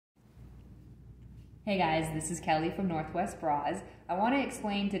Hey guys, this is Kelly from Northwest Bras. I want to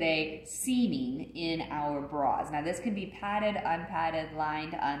explain today seaming in our bras. Now this can be padded, unpadded,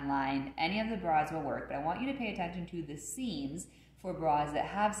 lined, unlined, any of the bras will work, but I want you to pay attention to the seams for bras that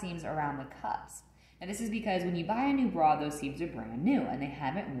have seams around the cups. Now this is because when you buy a new bra, those seams are brand new and they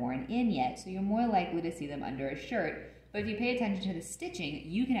haven't worn in yet, so you're more likely to see them under a shirt. But if you pay attention to the stitching,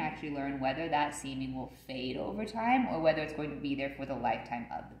 you can actually learn whether that seaming will fade over time or whether it's going to be there for the lifetime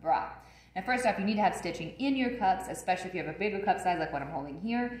of the bra. Now first off, you need to have stitching in your cups, especially if you have a bigger cup size like what I'm holding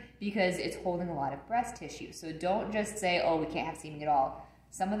here, because it's holding a lot of breast tissue. So don't just say, oh, we can't have seaming at all.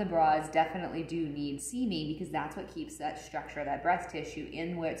 Some of the bras definitely do need seaming because that's what keeps that structure, that breast tissue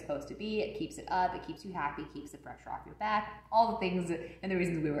in where it's supposed to be. It keeps it up, it keeps you happy, keeps the pressure off your back, all the things and the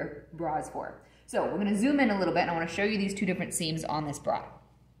reasons we wear bras for. So we're gonna zoom in a little bit and I wanna show you these two different seams on this bra.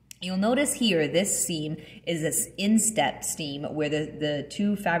 You'll notice here, this seam is this instep seam where the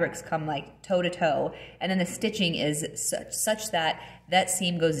two fabrics come like toe to toe, and then the stitching is such that that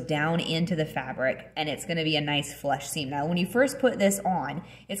seam goes down into the fabric and it's gonna be a nice flush seam. Now, when you first put this on,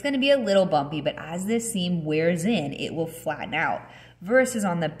 it's gonna be a little bumpy, but as this seam wears in, it will flatten out. Versus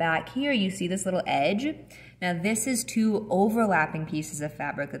on the back here, you see this little edge. Now this is two overlapping pieces of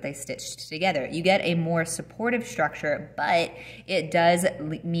fabric that they stitched together. You get a more supportive structure, but it does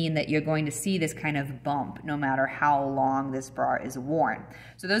mean that you're going to see this kind of bump no matter how long this bra is worn.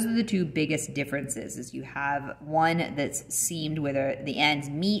 So those are the two biggest differences, is you have one that's seamed where the ends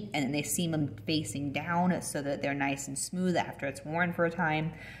meet and then they seam them facing down so that they're nice and smooth after it's worn for a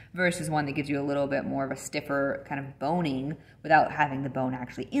time, versus one that gives you a little bit more of a stiffer kind of boning without having the bone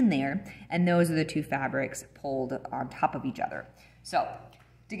actually in there. And those are the two fabrics pulled on top of each other. So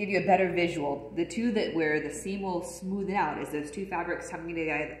to give you a better visual, the two that where the seam will smoothen out is those two fabrics coming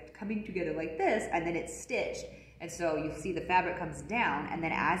together like this, and then it's stitched. And so you see the fabric comes down, and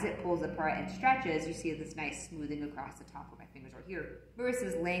then as it pulls apart and stretches, you see this nice smoothing across the top of my fingers right here,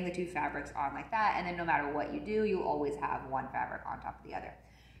 versus laying the two fabrics on like that, and then no matter what you do, you'll always have one fabric on top of the other.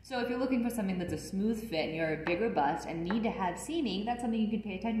 So if you're looking for something that's a smooth fit and you're a bigger bust and need to have seaming, that's something you can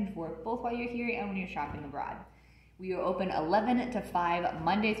pay attention for, both while you're here and when you're shopping abroad. We are open 11 to 5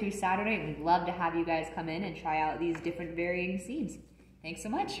 Monday through Saturday, and we'd love to have you guys come in and try out these different varying seams. Thanks so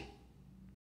much.